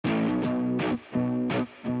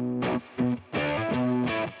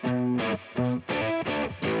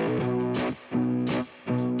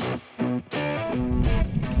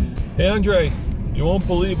Hey Andre, you won't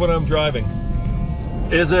believe what I'm driving.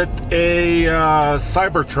 Is it a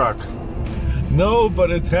Cybertruck? No, but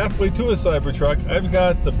it's halfway to a Cybertruck. I've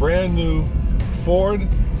got the brand new Ford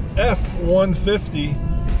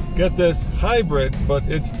F-150. Get this, hybrid, but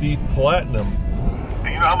it's the Platinum. Do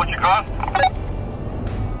you know how much it costs?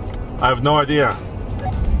 I have no idea.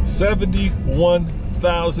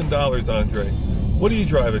 $71,000, Andre. What are you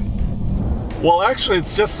driving? Well, actually, it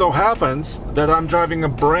just so happens that I'm driving a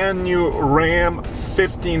brand new Ram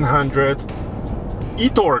 1500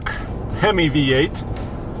 e-torque Hemi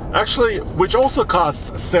V8. Actually, which also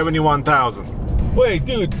costs $71,000. Wait,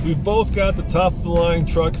 dude, we both got the top of the line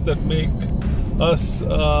trucks that make us,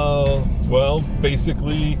 well,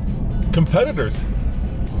 basically competitors.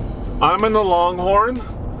 I'm in the Longhorn,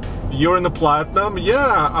 you're in the Platinum. Yeah,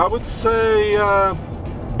 I would say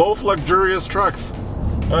both luxurious trucks.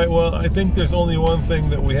 All right, well, I think there's only one thing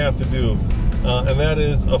that we have to do, and that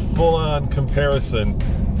is a full-on comparison.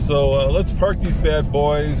 So let's park these bad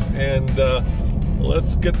boys and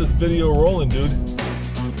let's get this video rolling, dude.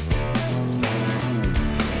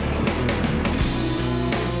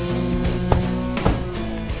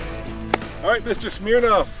 All right, Mr.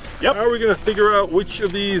 Smirnoff. Yep. How are we going to figure out which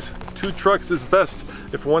of these two trucks is best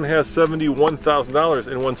if one has $71,000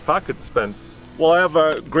 in one's pocket to spend? Well, I have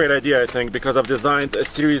a great idea, I think, because I've designed a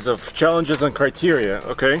series of challenges and criteria,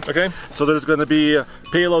 okay? Okay. So there's going to be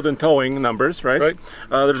payload and towing numbers, right? Right.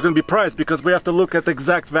 There's going to be price because we have to look at the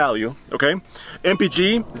exact value, okay?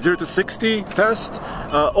 MPG, 0 to 60 test,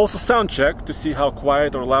 also sound check to see how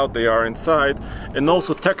quiet or loud they are inside, and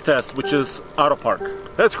also tech test, which is auto park.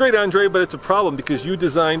 That's great, Andre, but it's a problem because you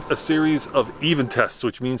designed a series of even tests,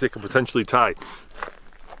 which means they can potentially tie.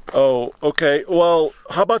 Oh, okay. Well,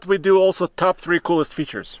 how about we do also top 3 coolest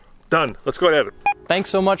features? Done. Let's go at it. Thanks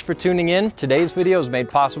so much for tuning in. Today's video is made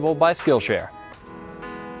possible by Skillshare.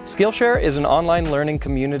 Skillshare is an online learning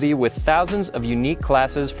community with thousands of unique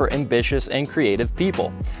classes for ambitious and creative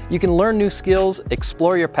people. You can learn new skills,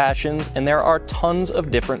 explore your passions, and there are tons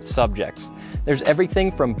of different subjects. There's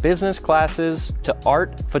everything from business classes to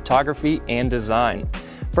art, photography, and design.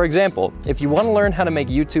 For example, if you want to learn how to make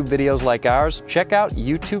YouTube videos like ours, check out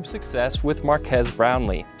YouTube Success with Marquez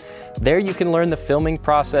Brownlee. There you can learn the filming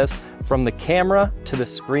process from the camera to the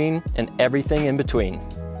screen and everything in between.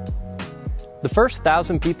 The first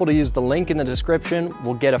 1,000 people to use the link in the description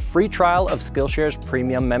will get a free trial of Skillshare's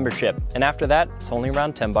premium membership. And after that, it's only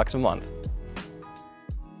around $10 a month.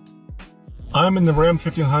 I'm in the Ram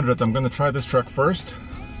 1500. I'm going to try this truck first.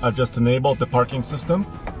 I've just enabled the parking system.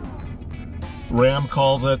 Ram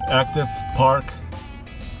calls it Active Park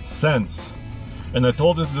Sense, and I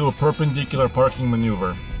told it to do a perpendicular parking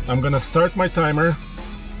maneuver. I'm gonna start my timer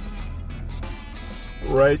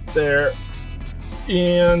right there,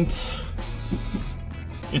 and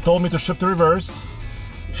it told me to shift to reverse,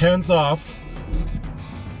 hands off,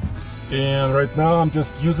 and right now I'm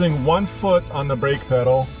just using one foot on the brake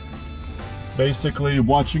pedal, basically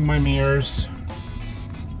watching my mirrors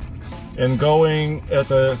and going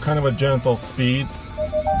at a kind of a gentle speed.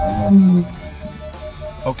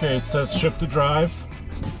 Okay, it says shift to drive.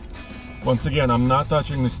 Once again, I'm not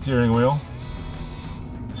touching the steering wheel.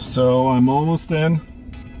 So I'm almost in.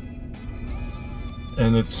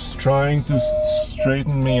 And it's trying to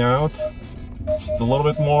straighten me out. Just a little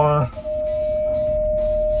bit more.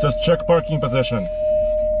 It says check parking position.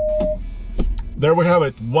 There we have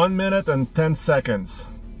it, 1 minute and 10 seconds.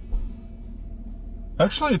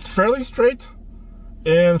 Actually, it's fairly straight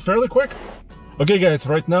and fairly quick. Okay guys,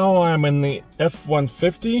 right now I'm in the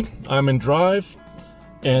F-150. I'm in drive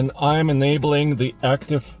and I'm enabling the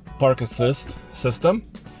active park assist system.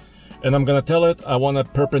 And I'm gonna tell it I want a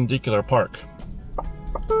perpendicular park.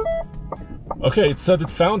 Okay, it said it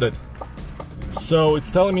found it. So it's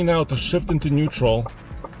telling me now to shift into neutral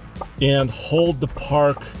and hold the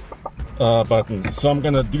park button. So I'm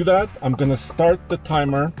gonna do that. I'm gonna start the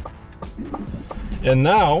timer. And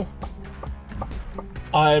now,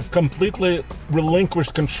 I've completely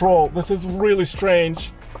relinquished control. This is really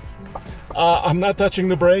strange. I'm not touching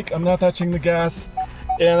the brake, I'm not touching the gas,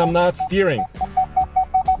 and I'm not steering.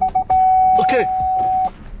 Okay,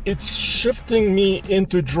 it's shifting me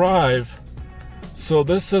into drive. So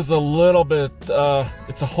this is a little bit,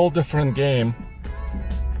 it's a whole different game.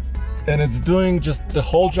 And it's doing just the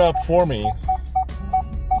whole job for me.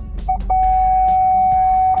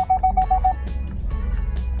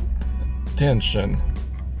 Tension.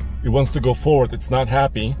 It wants to go forward, it's not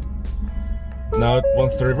happy. Now it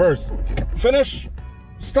wants to reverse. Finish!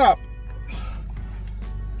 Stop!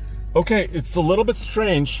 Okay, it's a little bit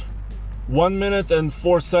strange. 1 minute and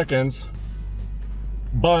 4 seconds.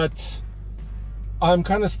 But I'm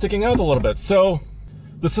kind of sticking out a little bit. So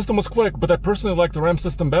the system was quick, but I personally like the Ram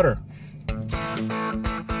system better.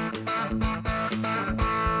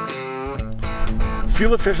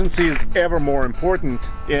 Fuel efficiency is ever more important,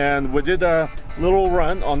 and we did a little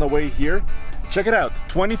run on the way here. Check it out,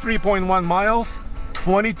 23.1 miles,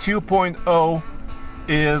 22.0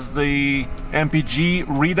 is the MPG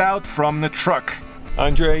readout from the truck.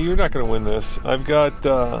 Andre, you're not going to win this. I've got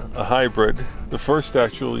a hybrid, the first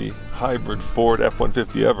actually hybrid Ford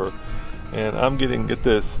F-150 ever, and I'm getting, get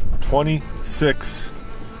this, 26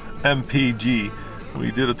 MPG. We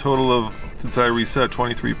did a total of, since I reset,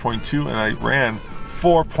 23.2, and I ran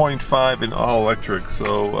 4.5 in all electric.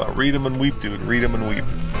 So read them and weep, dude. Read them and weep.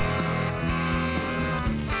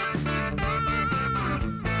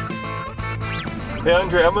 Hey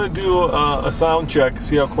Andre, I'm going to do a sound check,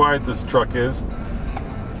 see how quiet this truck is.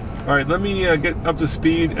 All right, let me get up to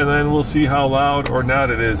speed, and then we'll see how loud or not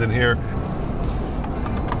it is in here.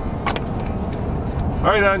 All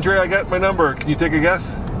right, Andre, I got my number. Can you take a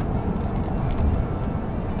guess?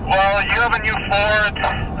 Well, you have a new Ford,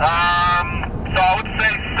 so I would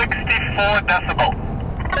say 64 decibel.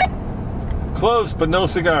 Close, but no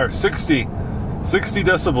cigar. 60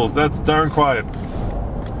 decibels. That's darn quiet.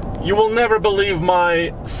 You will never believe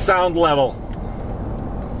my sound level.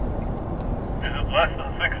 Is it less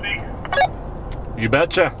than 60? You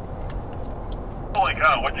betcha. Holy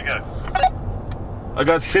cow, what'd you get? I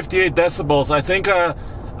got 58 decibels. I think a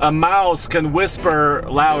mouse can whisper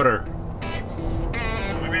louder.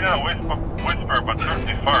 Maybe not whisper, but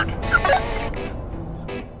certainly fart.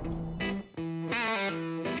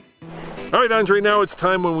 All right, Andre, now it's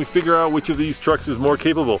time when we figure out which of these trucks is more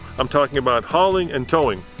capable. I'm talking about hauling and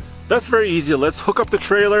towing. That's very easy. Let's hook up the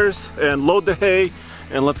trailers and load the hay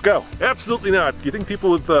and let's go. Absolutely not. Do you think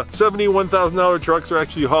people with $71,000 trucks are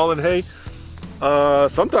actually hauling hay?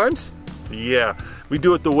 Sometimes. Yeah, we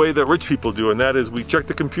do it the way that rich people do, and that is we check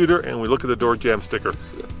the computer and we look at the door jam sticker.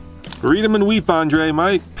 Read them and weep, Andre.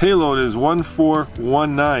 My payload is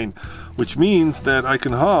 1419, which means that I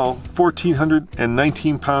can haul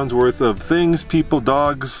 1,419 pounds worth of things, people,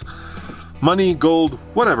 dogs, money, gold,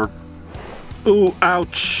 whatever. Ooh,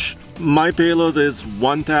 ouch. My payload is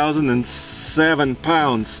 1,007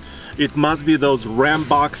 pounds. It must be those Ram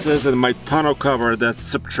boxes and my tonneau cover that's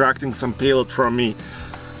subtracting some payload from me.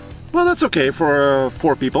 Well, that's okay for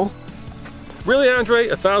 4 people. Really, Andre?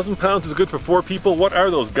 1,000 pounds is good for 4 people? What are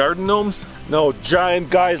those, garden gnomes? No, giant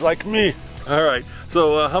guys like me. All right,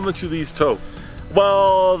 so how much do these tow?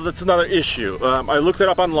 Well, that's another issue. I looked it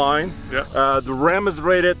up online. Yeah. The Ram is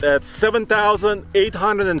rated at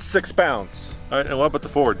 7,806 pounds. All right, and what about the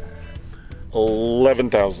Ford?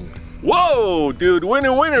 11,000. Whoa, dude,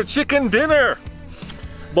 winner, winner, chicken dinner.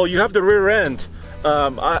 Well, you have the rear end.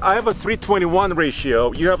 I have a 321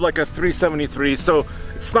 ratio. You have like a 373, so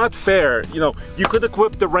it's not fair. You know, you could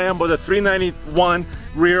equip the Ram with a 391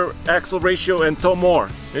 rear axle ratio and tow more.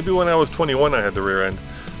 Maybe when I was 21 I had the rear end.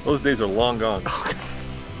 Those days are long gone.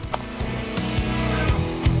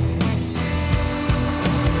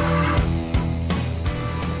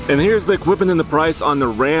 And here's the equipment and the price on the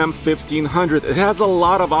Ram 1500. It has a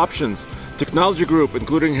lot of options. Technology group,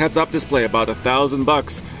 including heads-up display, about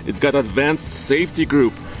 $1,000. It's got advanced safety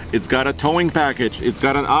group. It's got a towing package. It's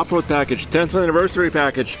got an off-road package, 10th anniversary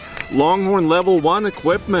package, Longhorn level 1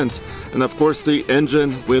 equipment, and of course the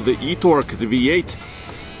engine with the e-torque, the V8.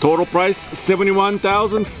 Total price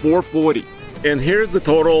 $71,440. And here's the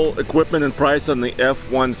total equipment and price on the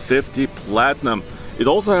F-150 Platinum. It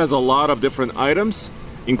also has a lot of different items,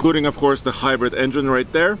 including of course the hybrid engine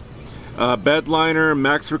right there. Bed liner,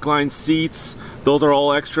 max recline seats, those are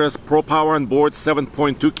all extras. Pro power on board,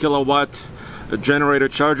 7.2 kilowatt generator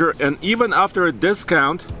charger, and even after a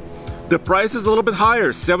discount, the price is a little bit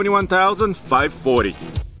higher, $71,540.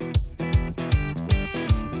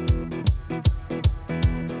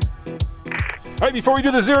 All right, before we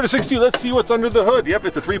do the 0 to 60, let's see what's under the hood. Yep,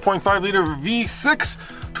 it's a 3.5 liter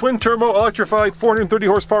V6, twin turbo, electrified, 430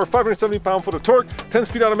 horsepower, 570 pound-foot of torque,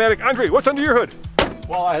 10-speed automatic. Andre, what's under your hood?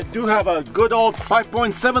 Well, I do have a good old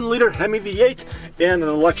 5.7 liter Hemi V8 and an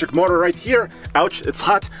electric motor right here. Ouch, it's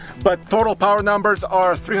hot. But total power numbers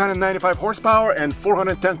are 395 horsepower and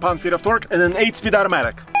 410 pound-feet of torque and an 8-speed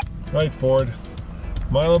automatic. Right, Ford.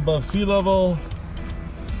 Mile above sea level.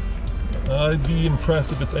 I'd be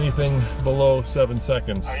impressed if it's anything below 7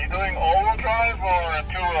 seconds. Are you doing all-wheel drive or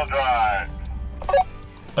two-wheel drive?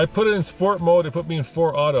 I put it in sport mode. It put me in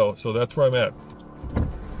 4 auto, so that's where I'm at.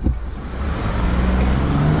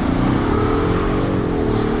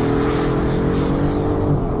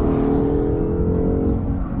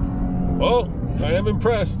 Well, I am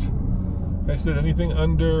impressed. I said anything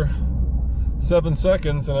under 7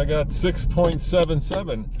 seconds, and I got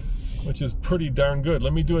 6.77, which is pretty darn good.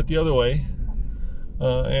 Let me do it the other way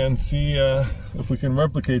and see if we can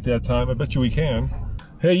replicate that time. I bet you we can.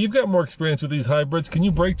 Hey, you've got more experience with these hybrids. Can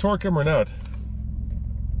you brake torque them or not?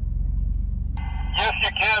 Yes,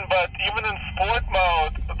 you can, but even in sport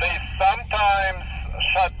mode, they sometimes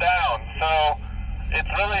shut down, so it's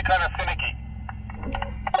really kind of finicky.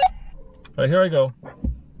 All right, here I go.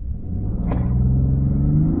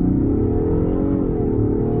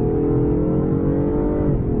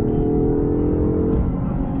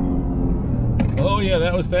 Oh yeah,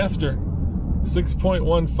 that was faster.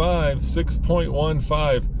 6.15,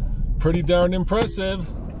 6.15. Pretty darn impressive.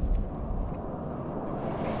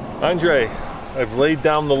 Andre, I've laid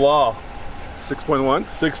down the law. 6.1?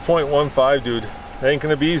 6.15, dude. Ain't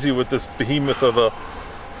gonna be easy with this behemoth of a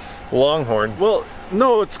Longhorn. Well,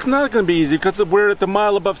 no, it's not going to be easy because we're at the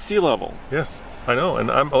mile above sea level. Yes, I know, and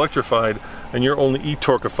I'm electrified, and you're only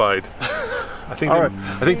e-torquified. I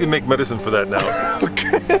think they make medicine for that now.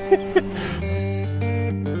 Okay.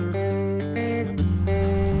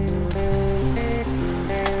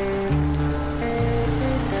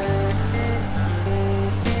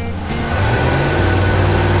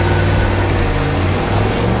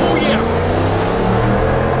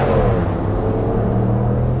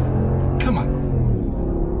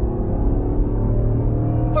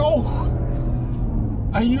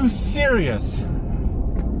 Are you serious?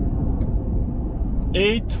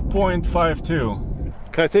 8.52.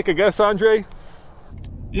 Can I take a guess, Andre?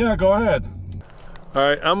 Yeah, go ahead. All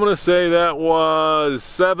right, I'm gonna say that was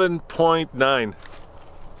 7.9.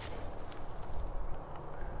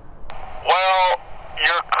 Well,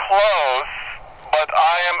 you're close, but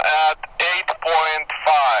I am at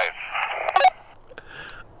 8.5.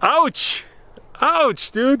 Ouch!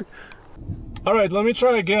 Ouch, dude! All right, let me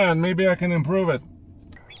try again. Maybe I can improve it.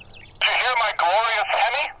 Did you hear my glorious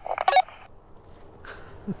Hemi?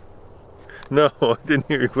 No, I didn't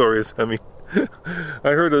hear your glorious Hemi. I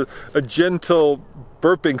heard a gentle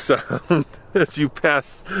burping sound as you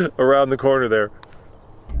passed around the corner there.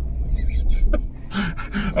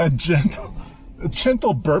 A gentle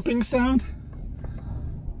burping sound?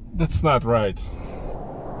 That's not right.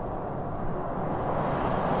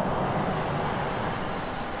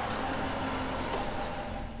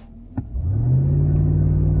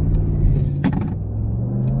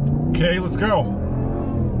 Okay, let's go.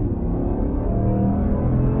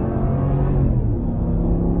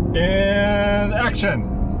 And action.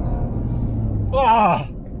 Ah!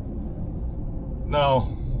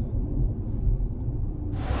 No.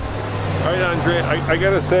 All right, Andre, I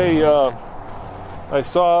gotta say, I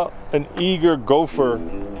saw an eager gopher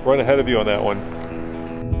run ahead of you on that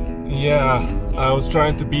one. Yeah, I was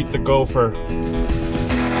trying to beat the gopher.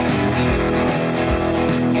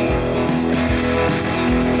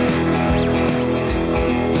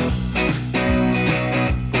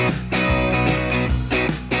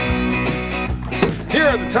 Here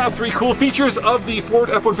are the top 3 cool features of the Ford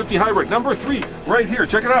F-150 Hybrid. Number 3, right here,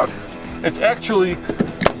 check it out. It's actually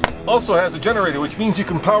also has a generator, which means you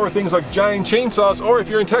can power things like giant chainsaws, or if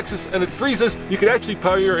you're in Texas and it freezes, you can actually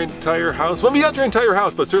power your entire house. Well, maybe not your entire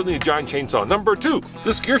house, but certainly a giant chainsaw. Number 2,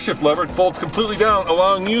 this gear shift lever folds completely down,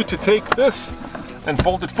 allowing you to take this and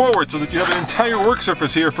fold it forward so that you have an entire work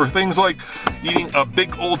surface here for things like eating a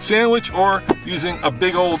big old sandwich or using a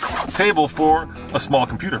big old table for a small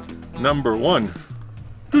computer. Number 1.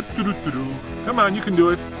 Come on, you can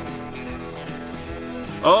do it.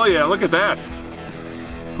 Oh yeah, look at that.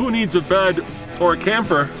 Who needs a bed or a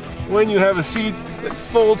camper when you have a seat that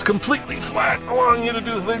folds completely flat, allowing you to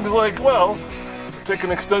do things like, well, take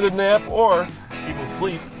an extended nap or even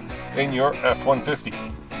sleep in your F-150.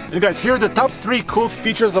 You guys, here are the top 3 cool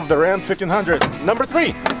features of the Ram 1500. Number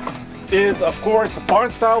 3 is, of course, a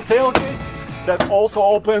barn-style tailgate that also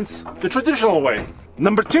opens the traditional way.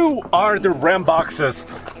 Number 2 are the Ram boxes.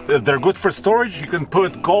 They're good for storage. You can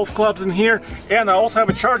put golf clubs in here, and I also have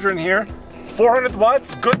a charger in here. 400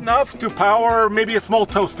 watts, good enough to power maybe a small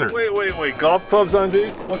toaster. Wait, golf clubs, Andre?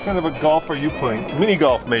 What kind of a golf are you playing? Mini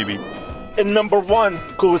golf, maybe. And number 1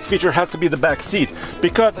 coolest feature has to be the back seat,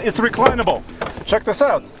 because it's reclinable. Check this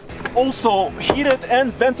out. Also heated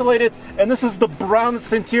and ventilated, and this is the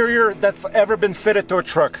brownest interior that's ever been fitted to a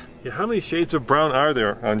truck. Yeah, how many shades of brown are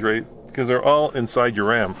there, Andre? Because they're all inside your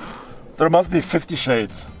Ram. There must be 50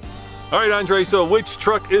 shades. All right, Andre, so which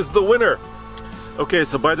truck is the winner? Okay,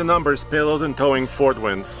 so by the numbers, payload and towing, Ford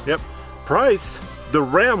wins. Yep. Price, the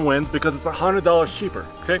Ram wins because it's $100 cheaper.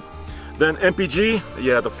 Okay. Then MPG,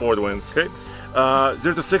 yeah, the Ford wins. Okay. 0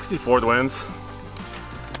 to 60, Ford wins.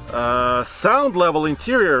 Sound level,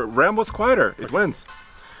 interior, Ram was quieter, it wins.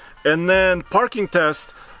 And then parking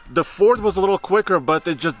test, the Ford was a little quicker, but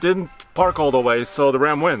it just didn't park all the way, so the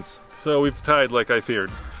Ram wins. So we've tied like I feared.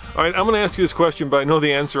 All right, I'm going to ask you this question, but I know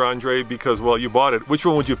the answer, Andre, because, well, you bought it. Which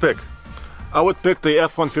one would you pick? I would pick the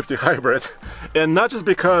F-150 hybrid, and not just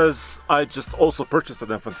because I just also purchased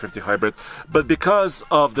an F-150 hybrid, but because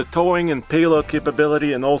of the towing and payload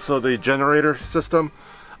capability and also the generator system.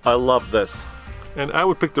 I love this. And I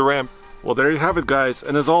would pick the Ram. Well, there you have it, guys.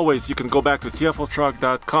 And as always, you can go back to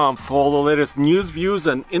tfltruck.com for all the latest news, views,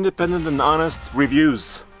 and independent and honest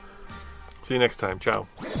reviews. See you next time. Ciao.